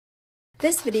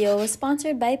This video was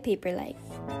sponsored by Paperlike.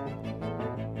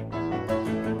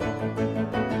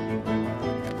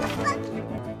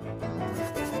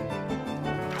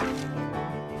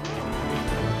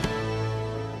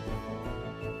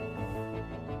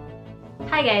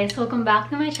 Hi guys, welcome back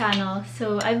to my channel.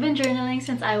 So I've been journaling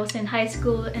since I was in high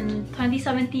school in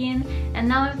 2017 and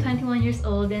now I'm 21 years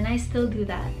old and I still do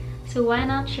that. So why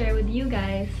not share with you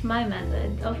guys my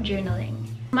method of journaling?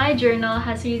 My journal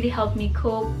has really helped me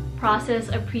cope, process,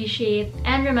 appreciate,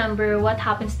 and remember what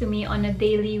happens to me on a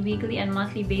daily, weekly, and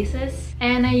monthly basis.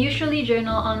 And I usually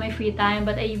journal on my free time,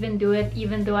 but I even do it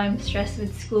even though I'm stressed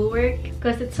with schoolwork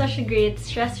because it's such a great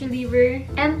stress reliever.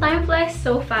 And time flies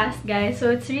so fast, guys,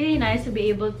 so it's really nice to be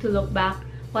able to look back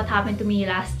what happened to me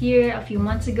last year, a few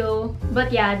months ago.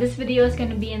 But yeah, this video is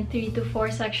going to be in 3 to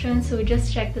 4 sections, so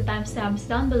just check the timestamps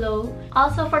down below.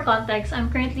 Also, for context,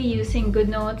 I'm currently using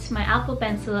GoodNotes, my Apple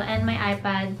Pencil, and my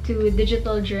iPad to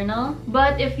digital journal.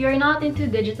 But if you're not into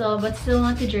digital but still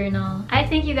want to journal, I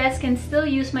think you guys can still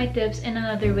use my tips in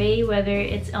another way, whether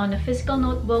it's on a physical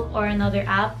notebook or another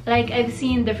app. Like, I've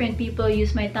seen different people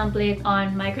use my template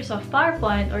on Microsoft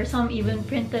PowerPoint, or some even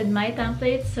printed my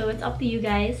templates, so it's up to you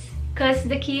guys. Because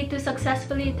the key to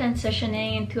successfully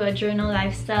transitioning into a journal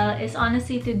lifestyle is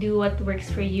honestly to do what works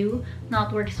for you,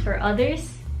 not works for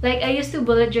others. Like, I used to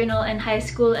bullet journal in high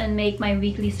school and make my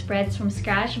weekly spreads from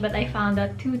scratch, but I found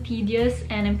that too tedious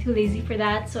and I'm too lazy for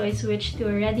that, so I switched to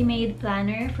a ready-made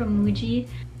planner from Muji.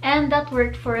 And that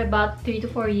worked for about 3 to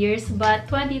 4 years, but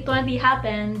 2020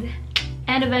 happened.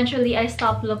 And eventually I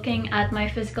stopped looking at my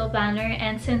physical planner,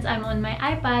 and since I'm on my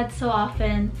iPad so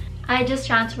often, I just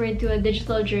transferred to a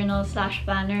digital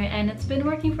journal/planner, and it's been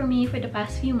working for me for the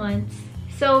past few months.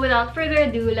 So without further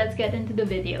ado, let's get into the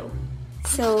video.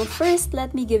 So first,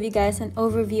 let me give you guys an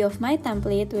overview of my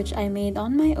template, which I made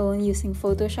on my own using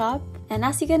Photoshop. And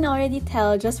as you can already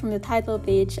tell just from the title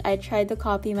page, I tried to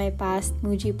copy my past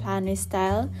Muji planner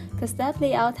style because that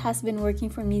layout has been working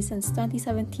for me since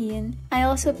 2017. I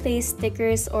also placed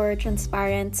stickers or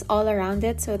transparents all around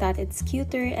it so that it's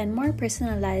cuter and more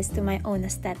personalized to my own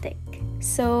aesthetic.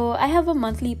 So I have a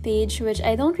monthly page which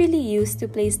I don't really use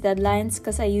to place deadlines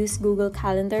because I use Google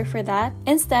Calendar for that.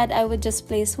 Instead, I would just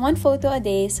place one photo a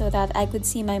day so that I could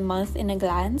see my month in a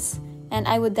glance, and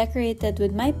I would decorate it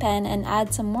with my pen and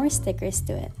add some more stickers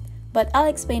to it. But I'll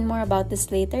explain more about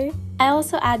this later. I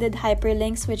also added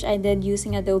hyperlinks, which I did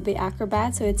using Adobe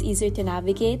Acrobat so it's easier to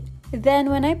navigate. Then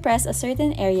when I press a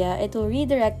certain area, it will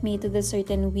redirect me to the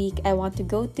certain week I want to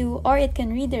go to, or it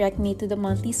can redirect me to the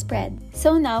monthly spread.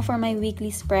 So now for my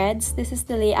weekly spreads, this is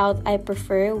the layout I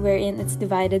prefer, wherein it's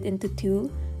divided into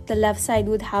 2. The left side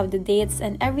would have the dates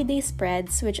and everyday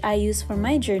spreads, which I use for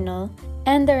my journal,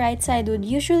 and the right side would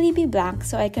usually be blank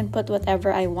so I can put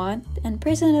whatever I want, and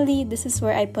personally, this is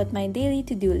where I put my daily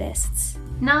to-do lists.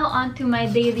 Now on to my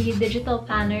daily digital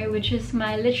planner, which is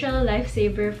my literal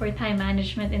lifesaver for time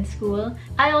management in school.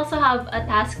 I also have a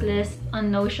task list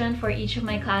on Notion for each of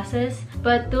my classes,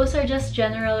 but those are just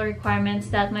general requirements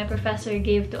that my professor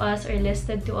gave to us or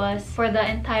listed to us for the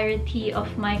entirety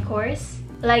of my course.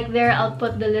 Like there, I'll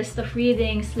put the list of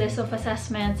readings, list of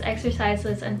assessments,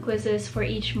 exercises, and quizzes for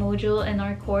each module in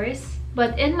our course.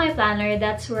 But in my planner,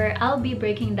 that's where I'll be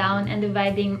breaking down and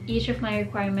dividing each of my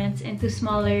requirements into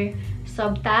smaller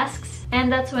subtasks.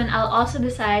 And that's when I'll also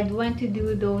decide when to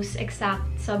do those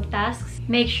exact subtasks.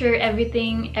 Make sure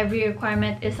every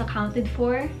requirement is accounted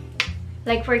for.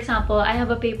 Like for example, I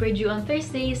have a paper due on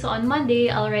Thursday, so on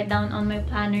Monday, I'll write down on my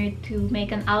planner to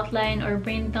make an outline or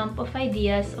brain dump of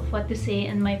ideas of what to say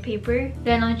in my paper.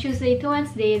 Then on Tuesday to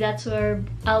Wednesday, that's where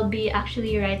I'll be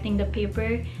actually writing the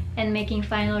paper and making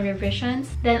final revisions.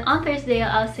 Then on Thursday,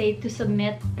 I'll say to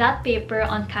submit that paper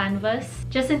on Canvas,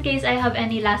 just in case I have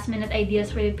any last-minute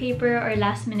ideas for the paper or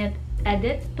last-minute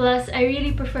edit. Plus, I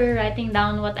really prefer writing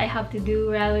down what I have to do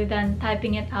rather than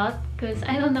typing it out, because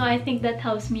I don't know, I think that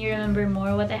helps me remember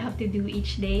more what I have to do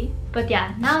each day. But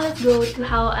yeah, now let's go to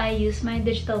how I use my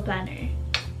digital planner.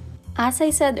 As I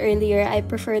said earlier, I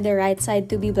prefer the right side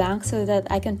to be blank so that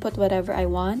I can put whatever I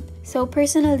want. So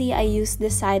personally, I use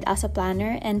this side as a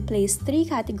planner and place 3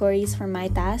 categories for my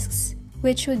tasks,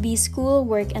 which would be school,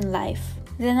 work, and life.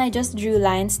 Then I just drew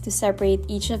lines to separate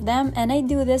each of them, and I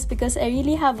do this because I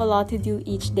really have a lot to do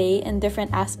each day in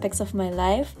different aspects of my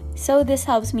life. So this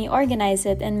helps me organize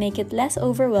it and make it less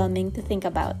overwhelming to think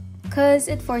about. Because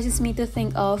it forces me to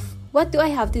think of, what do I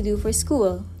have to do for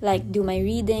school? Like do my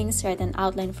readings, write an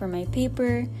outline for my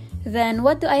paper. Then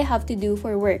what do I have to do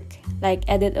for work? Like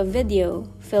edit a video,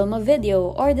 film a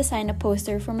video, or design a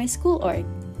poster for my school org.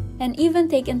 And even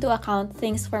take into account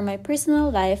things for my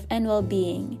personal life and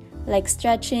well-being, like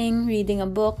stretching, reading a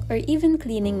book, or even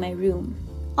cleaning my room.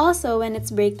 Also, when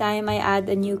it's break time, I add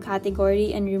a new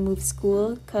category and remove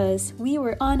school because we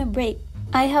were on a break.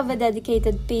 I have a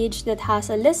dedicated page that has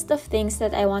a list of things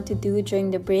that I want to do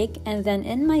during the break, and then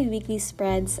in my weekly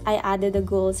spreads, I added a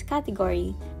goals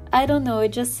category. I don't know,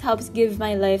 it just helps give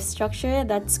my life structure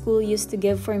that school used to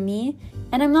give for me.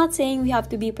 And I'm not saying we have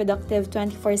to be productive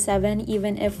 24/7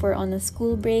 even if we're on a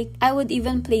school break. I would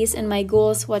even place in my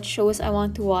goals what shows I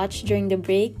want to watch during the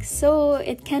break, so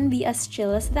it can be as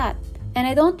chill as that. And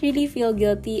I don't really feel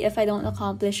guilty if I don't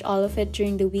accomplish all of it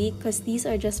during the week because these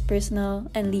are just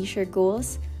personal and leisure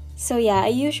goals. So yeah,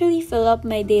 I usually fill up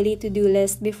my daily to-do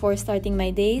list before starting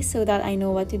my day so that I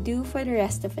know what to do for the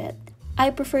rest of it. I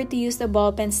prefer to use the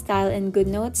ballpen style in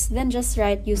GoodNotes than just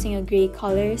write using a gray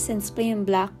color since plain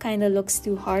black kinda looks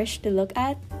too harsh to look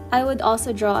at. I would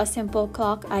also draw a simple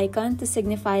clock icon to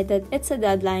signify that it's a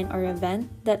deadline or event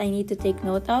that I need to take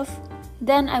note of.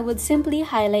 Then I would simply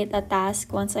highlight a task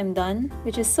once I'm done,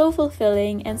 which is so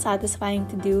fulfilling and satisfying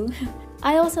to do.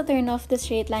 I also turn off the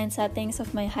straight line settings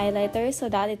of my highlighter so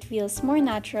that it feels more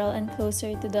natural and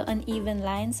closer to the uneven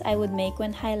lines I would make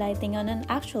when highlighting on an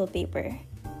actual paper.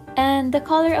 And the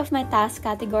color of my task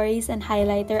categories and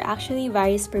highlighter actually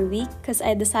varies per week because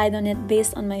I decide on it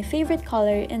based on my favorite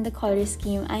color in the color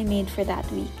scheme I made for that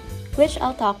week, which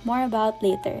I'll talk more about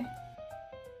later.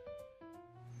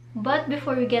 But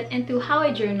before we get into how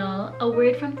I journal, a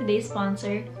word from today's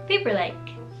sponsor,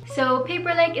 Paperlike. So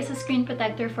Paperlike is a screen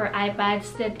protector for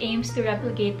iPads that aims to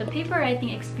replicate the paper writing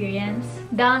experience,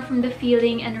 down from the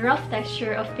feeling and rough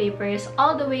texture of papers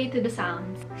all the way to the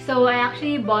sounds. So I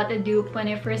actually bought a dupe when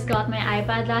I first got my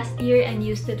iPad last year and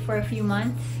used it for a few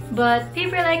months. But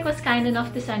Paperlike was kind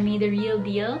enough to send me the real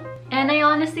deal. And I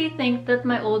honestly think that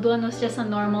my old one was just a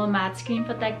normal matte screen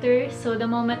protector, so the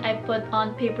moment I put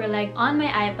on Paperlike on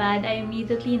my iPad, I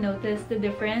immediately noticed the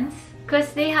difference.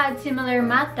 Because they had similar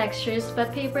matte textures,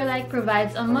 but Paperlike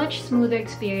provides a much smoother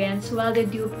experience while the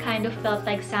dupe kind of felt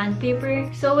like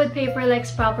sandpaper. So with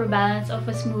Paperlike's proper balance of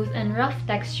a smooth and rough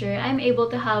texture, I'm able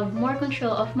to have more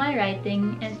control of my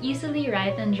writing and easily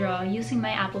write and draw using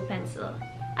my Apple Pencil.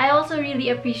 I also really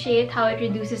appreciate how it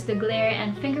reduces the glare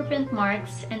and fingerprint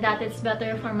marks and that it's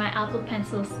better for my Apple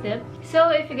Pencil's tip. So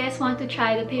if you guys want to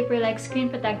try the Paperlike screen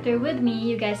protector with me,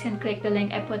 you guys can click the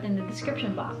link I put in the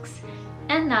description box.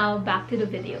 And now, back to the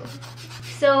video.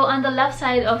 So on the left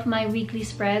side of my weekly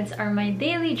spreads are my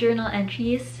daily journal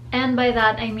entries. And by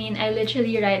that, I mean I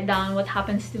literally write down what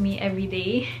happens to me every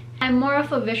day. I'm more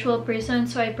of a visual person,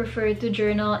 so I prefer to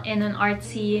journal in an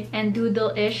artsy and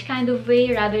doodle-ish kind of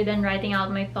way rather than writing out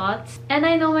my thoughts. And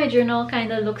I know my journal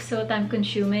kind of looks so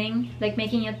time-consuming, like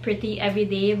making it pretty every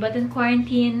day, but in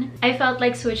quarantine, I felt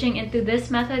like switching into this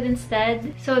method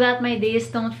instead so that my days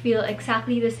don't feel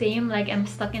exactly the same, like I'm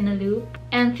stuck in a loop.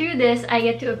 And through this, I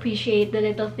get to appreciate the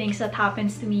little things that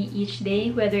happens to me each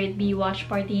day, whether it be watch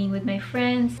partying with my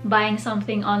friends, buying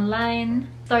something online,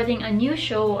 starting a new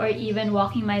show, or even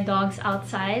walking my dogs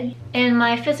outside. In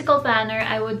my physical planner,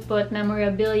 I would put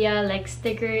memorabilia like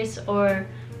stickers or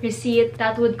receipt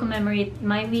that would commemorate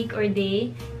my week or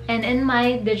day. And in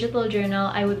my digital journal,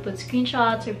 I would put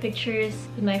screenshots or pictures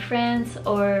with my friends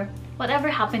or whatever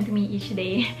happened to me each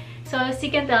day. So as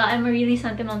you can tell, I'm a really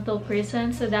sentimental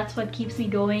person, so that's what keeps me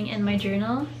going in my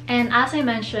journal. And as I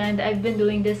mentioned, I've been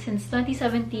doing this since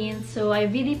 2017, so I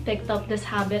really picked up this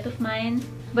habit of mine.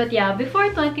 But yeah, before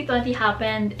 2020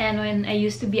 happened and when I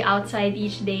used to be outside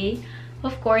each day,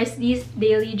 of course, these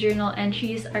daily journal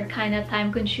entries are kind of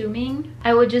time-consuming.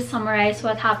 I would just summarize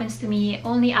what happens to me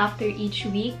only after each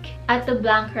week at the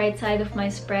blank right side of my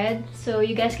spread. So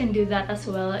you guys can do that as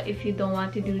well if you don't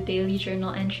want to do daily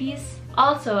journal entries.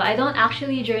 Also, I don't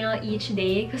actually journal each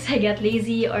day because I get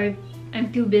lazy or I'm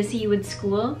too busy with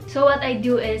school. So what I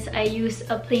do is I use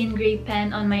a plain gray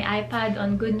pen on my iPad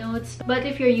on GoodNotes. But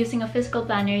if you're using a physical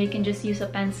planner, you can just use a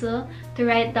pencil to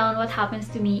write down what happens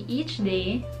to me each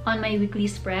day on my weekly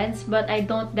spreads. But I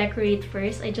don't decorate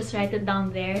first, I just write it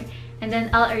down there. And then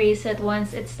I'll erase it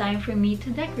once it's time for me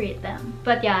to decorate them.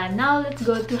 But yeah, now let's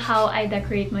go to how I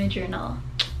decorate my journal.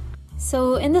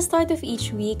 So in the start of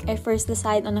each week, I first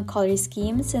decide on a color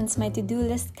scheme since my to-do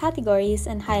list categories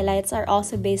and highlights are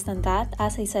also based on that,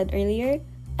 as I said earlier.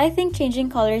 I think changing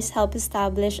colors help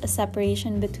establish a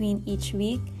separation between each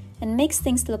week and makes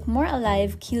things look more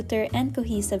alive, cuter, and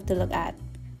cohesive to look at.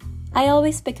 I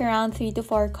always pick around 3 to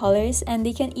 4 colors and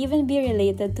they can even be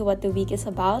related to what the week is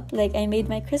about, like I made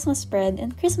my Christmas spread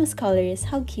in Christmas colors,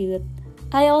 how cute!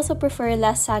 I also prefer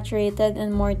less saturated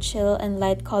and more chill and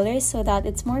light colors so that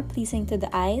it's more pleasing to the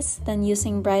eyes than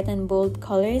using bright and bold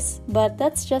colors, but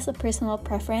that's just a personal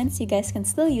preference, you guys can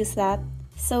still use that.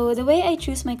 So the way I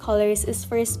choose my colors is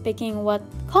first picking what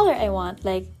color I want,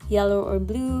 like yellow or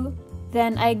blue.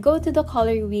 Then I go to the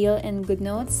color wheel in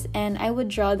GoodNotes and I would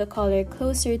draw the color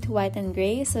closer to white and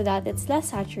gray so that it's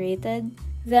less saturated.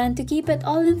 Then to keep it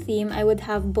all in theme, I would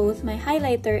have both my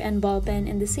highlighter and ball pen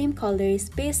in the same colors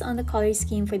based on the color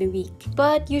scheme for the week.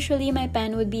 But usually my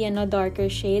pen would be in a darker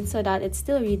shade so that it's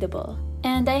still readable.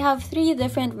 And I have 3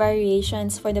 different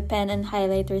variations for the pen and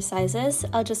highlighter sizes.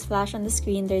 I'll just flash on the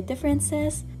screen their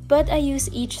differences. But I use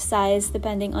each size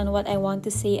depending on what I want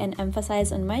to say and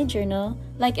emphasize on my journal.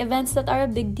 Like events that are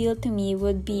a big deal to me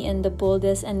would be in the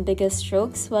boldest and biggest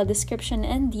strokes, while description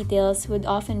and details would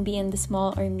often be in the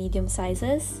small or medium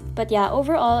sizes. But yeah,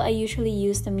 overall, I usually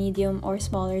use the medium or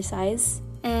smaller size.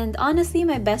 And honestly,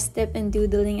 my best tip in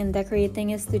doodling and decorating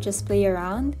is to just play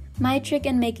around. My trick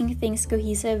in making things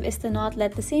cohesive is to not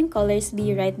let the same colors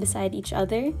be right beside each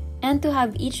other, and to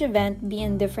have each event be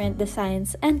in different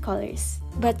designs and colors.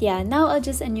 But yeah, now I'll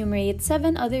just enumerate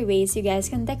 7 other ways you guys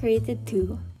can decorate it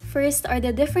too. First are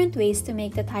the different ways to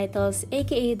make the titles,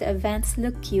 aka the events,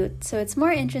 look cute, so it's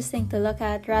more interesting to look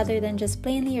at rather than just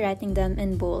plainly writing them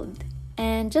in bold.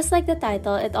 And just like the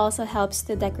title, it also helps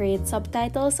to decorate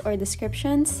subtitles or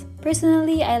descriptions.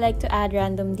 Personally, I like to add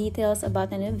random details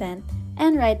about an event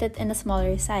and write it in a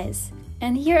smaller size.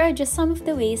 And here are just some of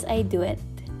the ways I do it.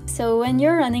 So when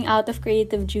you're running out of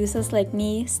creative juices like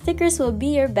me, stickers will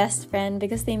be your best friend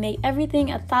because they make everything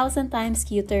 1,000 times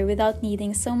cuter without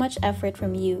needing so much effort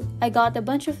from you. I got a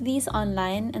bunch of these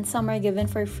online and some are given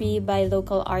for free by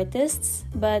local artists,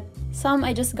 but some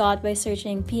I just got by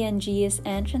searching PNGs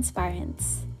and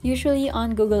transparents, usually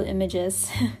on Google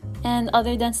Images. And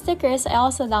other than stickers, I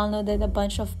also downloaded a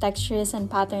bunch of textures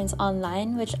and patterns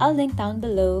online, which I'll link down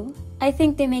below. I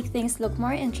think they make things look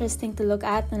more interesting to look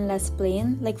at and less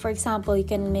plain. Like for example, you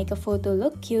can make a photo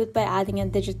look cute by adding a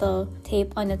digital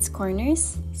tape on its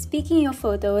corners. Speaking of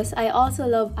photos, I also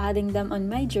love adding them on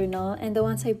my journal, and the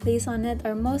ones I place on it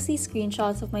are mostly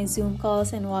screenshots of my Zoom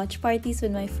calls and watch parties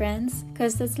with my friends,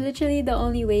 because that's literally the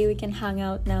only way we can hang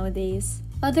out nowadays.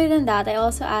 Other than that, I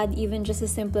also add even just the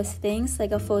simplest things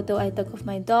like a photo I took of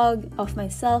my dog, of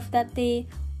myself that day.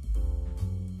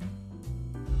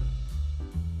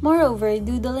 Moreover,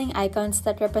 doodling icons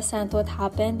that represent what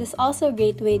happened is also a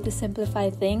great way to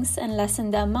simplify things and lessen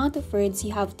the amount of words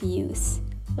you have to use.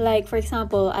 Like for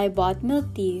example, I bought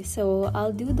milk tea, so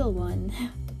I'll doodle one.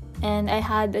 And I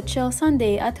had a chill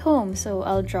Sunday at home, so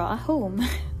I'll draw a home.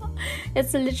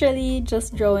 It's literally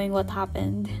just drawing what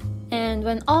happened. And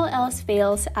when all else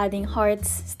fails, adding hearts,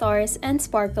 stars, and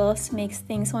sparkles makes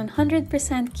things 100%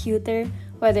 cuter.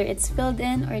 Whether it's filled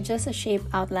in or just a shape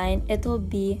outline, it will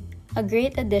be a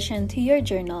great addition to your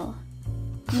journal.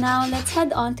 Now let's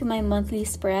head on to my monthly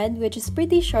spread, which is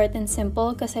pretty short and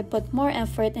simple because I put more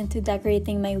effort into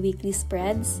decorating my weekly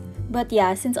spreads. But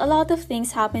yeah, since a lot of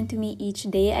things happen to me each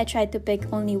day, I tried to pick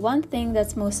only one thing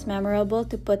that's most memorable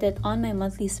to put it on my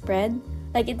monthly spread.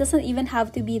 Like it doesn't even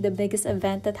have to be the biggest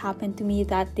event that happened to me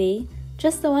that day,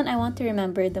 just the one I want to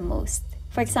remember the most.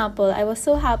 For example, I was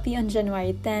so happy on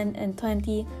January 10 and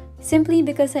 20 simply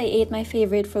because I ate my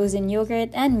favorite frozen yogurt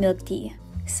and milk tea.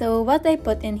 So what I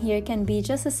put in here can be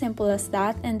just as simple as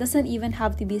that and doesn't even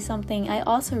have to be something I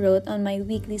also wrote on my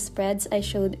weekly spreads I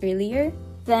showed earlier.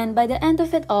 Then by the end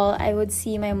of it all, I would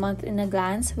see my month in a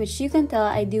glance, which you can tell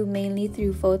I do mainly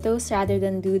through photos rather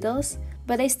than doodles.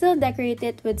 But I still decorate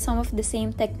it with some of the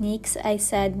same techniques I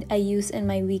said I use in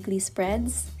my weekly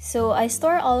spreads. So I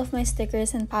store all of my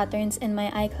stickers and patterns in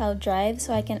my iCloud drive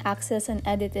so I can access and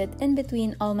edit it in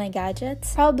between all my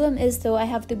gadgets. Problem is though, I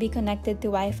have to be connected to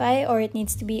Wi-Fi or it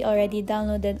needs to be already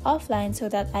downloaded offline so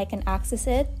that I can access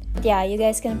it. But yeah, you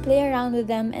guys can play around with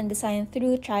them and design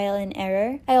through trial and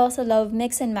error. I also love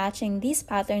mix and matching these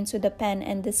patterns with a pen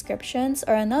and descriptions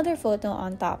or another photo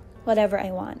on top, whatever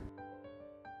I want.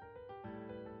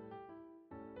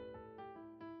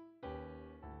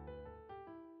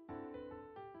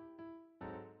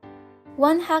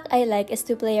 One hack I like is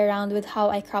to play around with how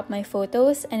I crop my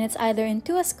photos, and it's either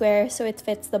into a square so it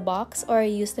fits the box, or I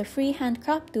use the freehand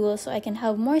crop tool so I can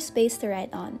have more space to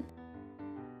write on.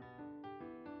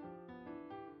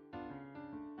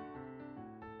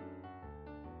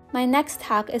 My next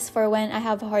hack is for when I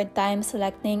have a hard time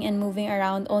selecting and moving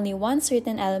around only one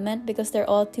certain element because they're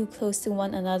all too close to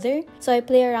one another. So I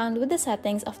play around with the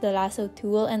settings of the lasso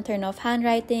tool and turn off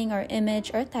handwriting or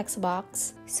image or text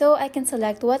box so I can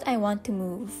select what I want to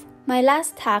move. My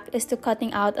last hack is to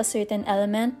cutting out a certain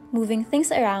element, moving things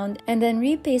around, and then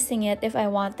repasting it if I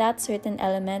want that certain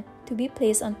element to be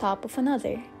placed on top of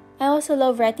another. I also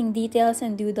love writing details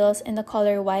and doodles in the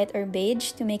color white or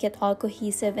beige to make it all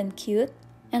cohesive and cute.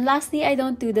 And lastly, I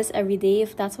don't do this every day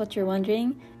if that's what you're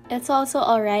wondering. It's also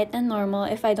alright and normal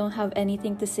if I don't have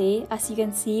anything to say, as you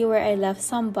can see where I left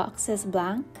some boxes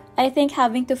blank. I think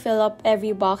having to fill up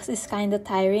every box is kinda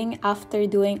tiring after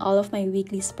doing all of my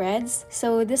weekly spreads,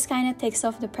 so this kinda takes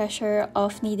off the pressure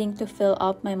of needing to fill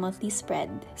up my monthly spread.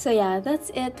 So yeah, that's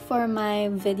it for my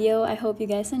video. I hope you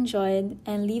guys enjoyed,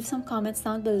 and leave some comments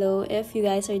down below if you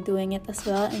guys are doing it as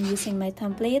well and using my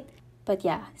template. But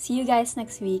yeah, see you guys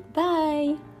next week.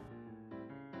 Bye!